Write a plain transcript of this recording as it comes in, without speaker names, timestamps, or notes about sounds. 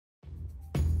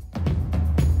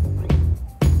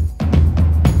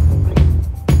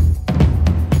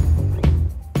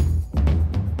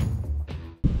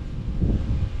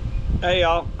Hey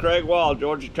y'all, Craig Wall,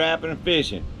 Georgia Trapping and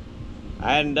Fishing.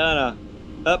 I hadn't done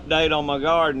a update on my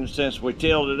garden since we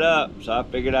tilled it up, so I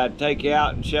figured I'd take you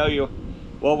out and show you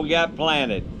what we got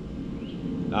planted.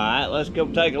 All right, let's go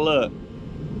take a look.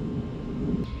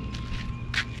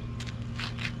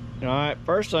 All right,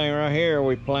 first thing right here,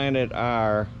 we planted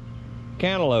our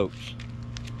cantaloupes.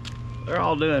 They're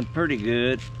all doing pretty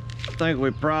good. I think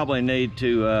we probably need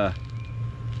to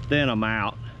thin them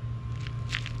out,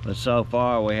 but so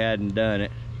far we hadn't done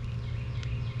it.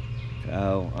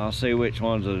 So I'll see which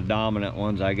ones are the dominant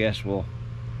ones. I guess we'll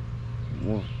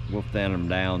thin them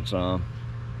down some,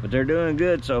 but they're doing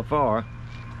good so far.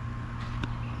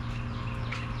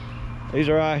 These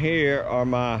right here are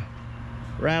my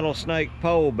rattlesnake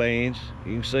pole beans.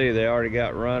 You can see they already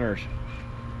got runners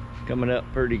coming up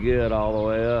pretty good all the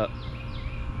way up.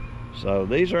 So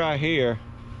these right here,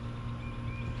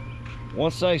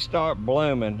 once they start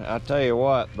blooming, I tell you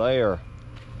what, they are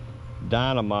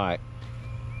dynamite.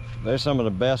 They're some of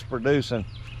the best producing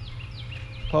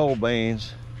pole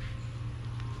beans.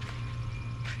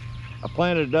 I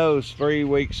planted those 3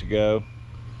 weeks ago,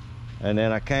 and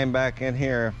then I came back in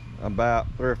here about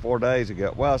 3 or 4 days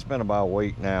ago. Well, it's been about a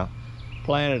week now.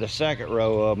 Planted a second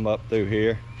row of them up through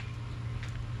here.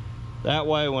 That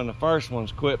way, when the first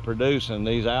ones quit producing,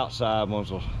 these outside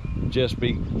ones will just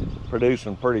be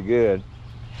producing pretty good.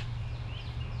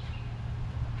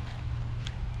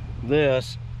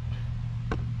 This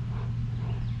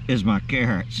is my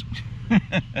carrots.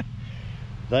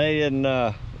 They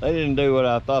didn't do what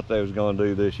I thought they was going to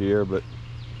do this year, but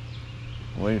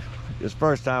it's the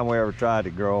first time we ever tried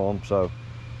to grow them, so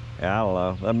yeah, I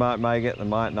don't know. They might make it, they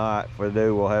might not. If we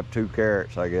do, we'll have 2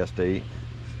 carrots, I guess, to eat.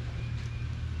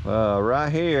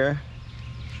 Right here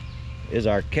is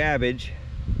our cabbage,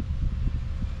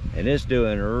 and it's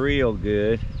doing real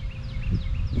good.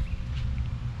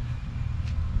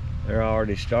 They're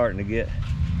already starting to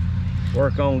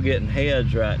work on getting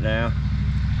heads right now.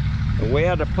 But we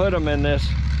had to put them in this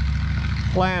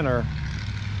planter,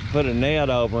 put a net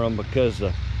over them, because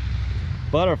the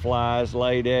butterflies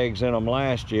laid eggs in them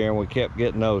last year, and we kept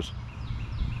getting those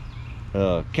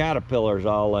caterpillars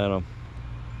all in them.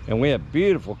 And we had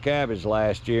beautiful cabbage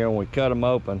last year, and we cut them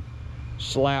open,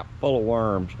 slap full of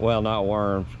worms. Well, not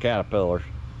worms, caterpillars.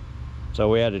 So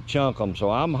we had to chunk them.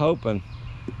 So I'm hoping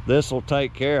this will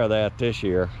take care of that this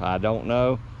year. I don't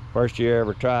know. First year I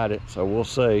ever tried it, so we'll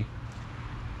see.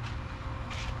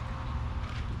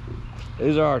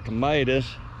 These are our tomatoes.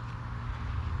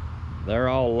 They're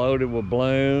all loaded with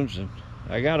blooms, and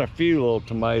I got a few little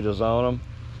tomatoes on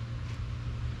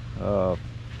them.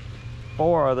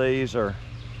 4 of these are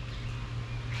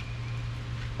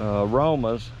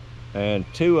Romas, and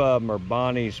 2 of them are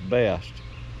Bonnie's Best.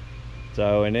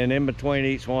 So, and then in between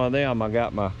each one of them, I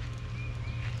got my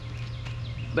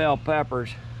bell peppers,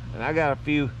 and I got a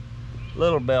few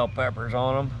little bell peppers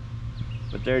on them,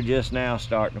 but they're just now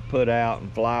starting to put out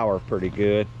and flower pretty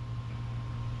good.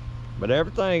 But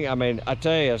everything, I mean, I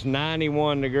tell you, it's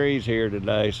 91 degrees here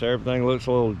today, so everything looks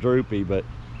a little droopy, but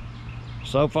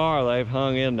so far they've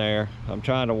hung in there. I'm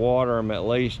trying to water them at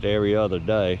least every other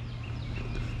day.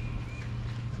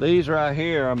 These right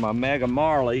here are my Mega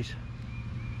Marleys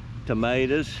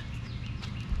tomatoes,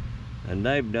 and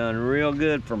they've done real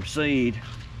good from seed.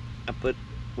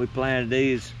 We planted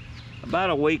these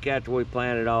about a week after we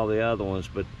planted all the other ones,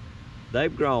 but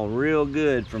they've grown real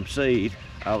good from seed.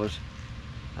 I was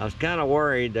kind of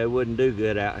worried they wouldn't do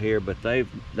good out here, but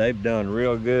they've done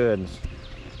real good,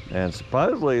 and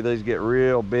supposedly these get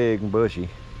real big and bushy,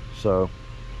 so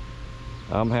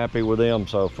I'm happy with them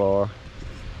so far.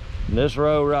 And this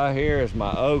row right here is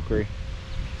my okra,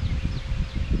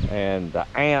 and the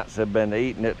ants have been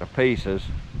eating it to pieces,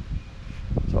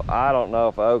 so I don't know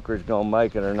if okra's gonna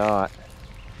make it or not.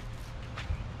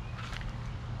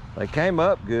 They came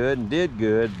up good and did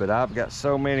good, but I've got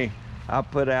so many, I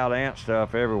put out ant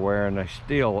stuff everywhere, and they're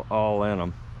still all in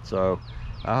them, so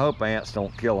I hope ants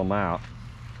don't kill them out.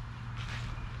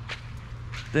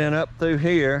 Then up through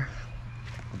here,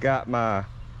 got my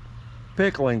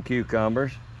pickling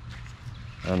cucumbers,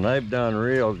 and they've done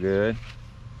real good.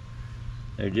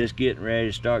 They're just getting ready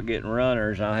to start getting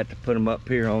runners. I'll have to put them up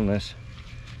here on this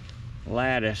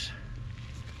lattice,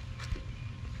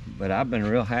 but I've been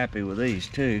real happy with these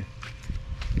too.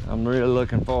 I'm really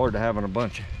looking forward to having a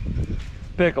bunch of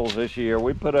pickles this year.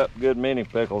 We put up good many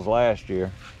pickles last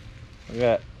year. We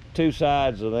got 2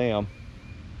 sides of them,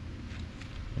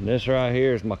 and this right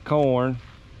here is my corn.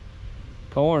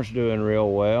 Corn's doing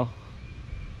real well.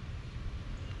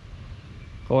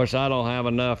 Of course, I don't have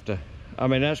enough to, I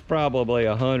mean, that's probably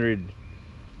 100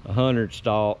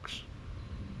 stalks.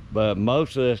 But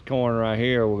most of this corn right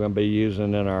here we're going to be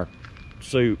using in our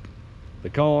soup. The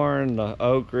corn, the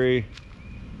okra,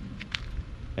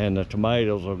 and the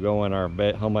tomatoes will go in our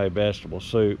homemade vegetable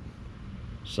soup.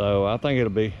 So I think it'll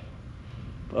be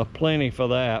a plenty for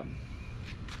that.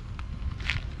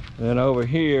 Then over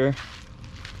here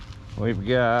we've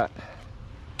got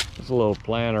this little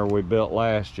planter we built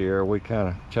last year. We kind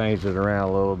of changed it around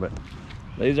a little bit.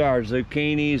 These are our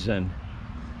zucchinis and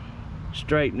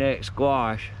straight neck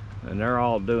squash, and they're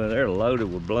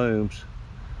loaded with blooms.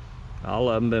 All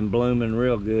of them been blooming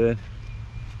real good.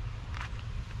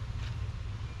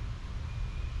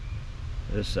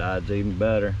 This side's even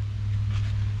better.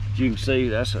 But you can see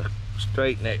that's a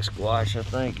straight neck squash, I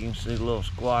think. You can see a little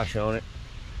squash on it.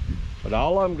 But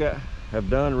all of them have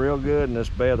done real good in this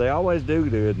bed. They always do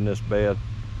good in this bed.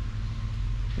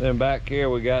 Then back here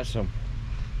we got some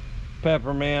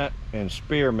peppermint and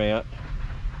spearmint.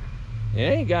 It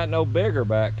ain't got no bigger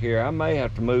back here. I may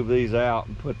have to move these out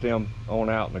and put them on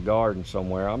out in the garden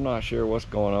somewhere. I'm not sure what's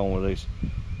going on with these.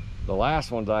 The last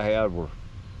ones I had were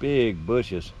big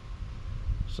bushes.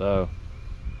 So,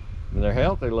 they're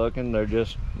healthy looking, they're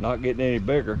just not getting any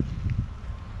bigger.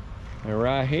 And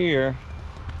right here,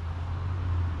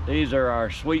 these are our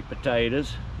sweet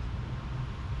potatoes.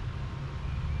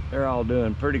 They're all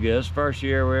doing pretty good. It's the first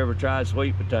year we ever tried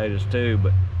sweet potatoes too,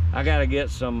 but I gotta get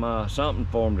some something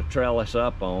for them to trellis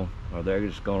up on, or they're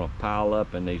just gonna pile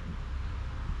up in these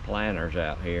planters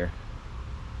out here.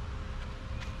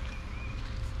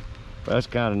 That's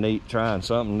kind of neat, trying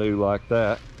something new like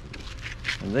that.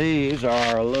 And these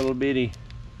are our little bitty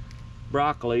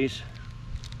broccolis.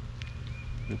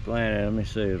 We planted, let me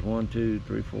see, there's 1, 2,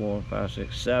 3, 4, 5,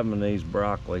 6, 7 of these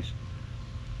broccolis.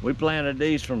 We planted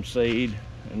these from seed,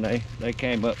 and they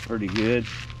came up pretty good.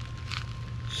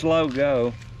 Slow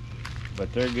go,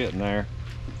 but they're getting there.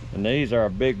 And these are a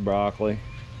big broccoli.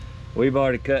 We've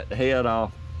already cut the head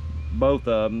off both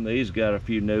of them. These got a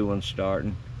few new ones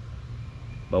starting,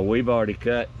 but we've already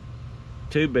cut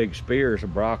 2 big spears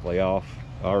of broccoli off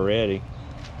already,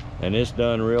 and it's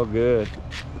done real good.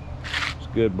 It's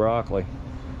good broccoli.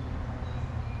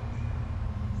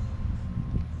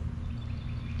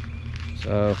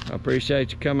 So I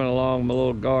appreciate you coming along my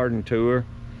little garden tour.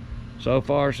 So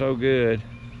far so good.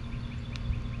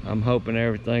 I'm hoping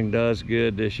everything does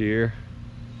good this year.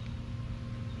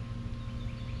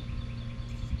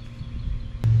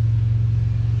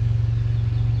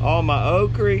 All my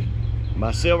okra,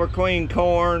 my silver queen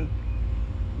corn,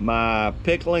 my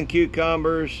pickling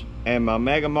cucumbers, and my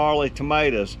Mega Marley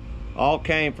tomatoes all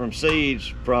came from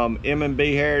seeds from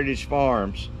M&B Heritage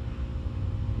Farms.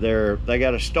 They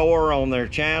got a store on their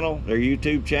channel, their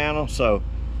YouTube channel, so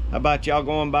how about y'all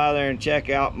going by there and check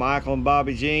out Michael and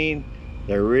Bobby Jean?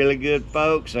 They're really good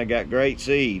folks. They got great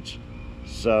seeds.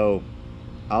 So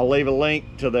I'll leave a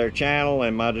link to their channel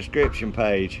in my description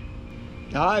page.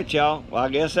 All right, y'all. Well, I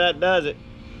guess that does it.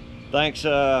 Thanks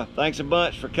a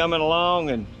bunch for coming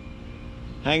along and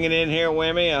hanging in here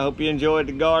with me. I hope you enjoyed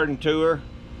the garden tour.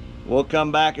 We'll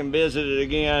come back and visit it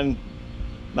again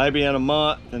maybe in a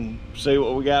month and see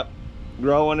what we got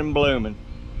growing and blooming.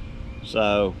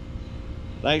 So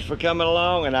thanks for coming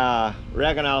along, and I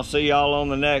reckon I'll see y'all on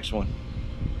the next one.